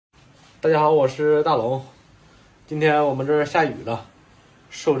大家好，我是大龙。今天我们这儿下雨了，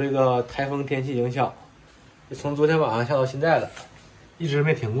受这个台风天气影响，从昨天晚上下到现在了，一直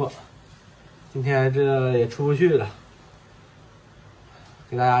没停过。今天这也出不去了，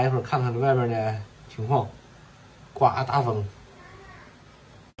给大家一会儿看看这外边的情况，刮大风。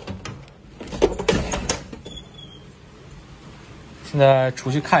现在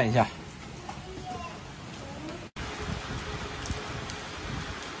出去看一下。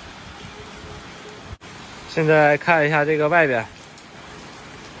现在看一下这个外边，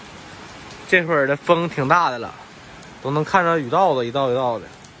这会儿的风挺大的了，都能看着雨道子一道一道的。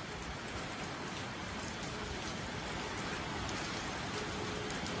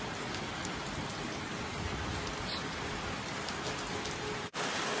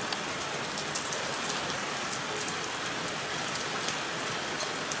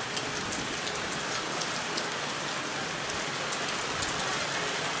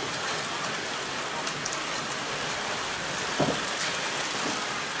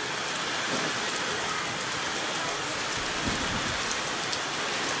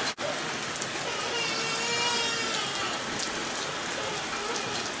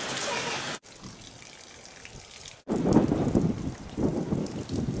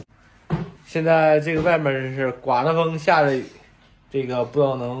现在这个外面是刮着风下着雨，这个不知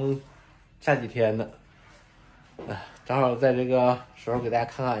道能下几天呢。正好在这个时候给大家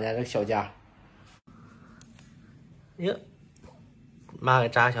看看俺家这个小家。哟，妈给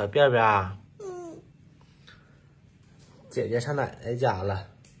扎小辫辫啊。姐姐上奶奶家了。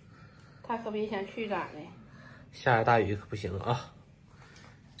她可别想去咋的？下着大雨可不行啊！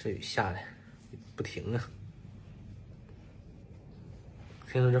这雨下来不停啊，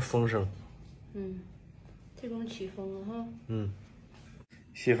听着这风声。这种起风了哈。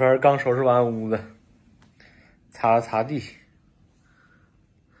媳妇儿刚收拾完屋子，擦了擦地。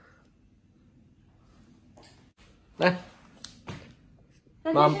来，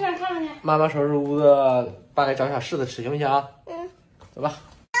那你去哪看看去？妈妈收拾屋子，爸给找点柿子吃，行不行啊？走吧。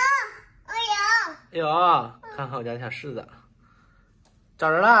我有。看看我家的小柿子，找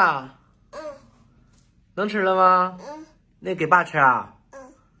着了。能吃了吗？那给爸吃啊？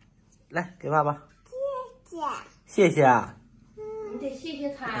来，给爸爸。谢谢啊。你得谢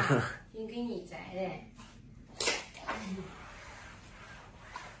谢他，人给你摘的。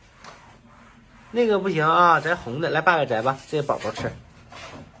那个不行啊，摘红的，来爸给摘吧，这些宝宝吃。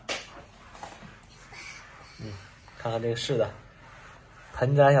看看这个柿子，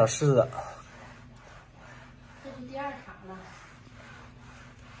盆栽小柿子。这是第二场了。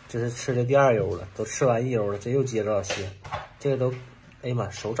这是吃的第二悠了，都吃完一悠了，这又接着要些，这个都，哎呀妈，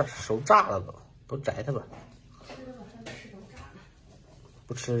熟炸了都摘它吧。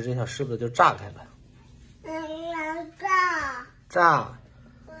不吃这小柿子就炸开了。炸。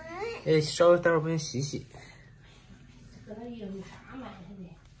哎，稍微待会儿不行洗洗。搁那有啥买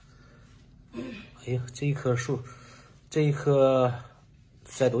的？哎呀，这一棵树，这一棵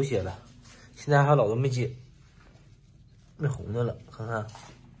摘多些了，现在还有老多没结，没红的了，看看。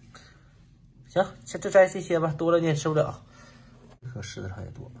行，这摘这些吧，多了你也吃不了。这棵柿子上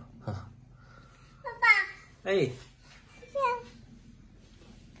也多，看看。爸爸。哎。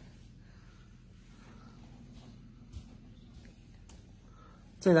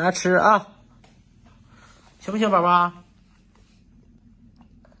自己拿吃啊，行不行，宝宝？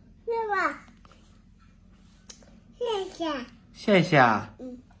是吧？谢谢。谢谢啊。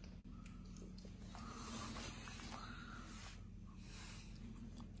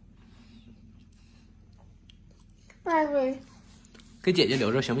爸爸。给姐姐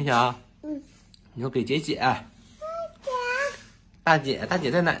留着行不行啊？你说给姐姐。大姐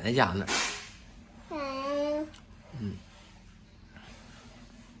在奶奶家呢。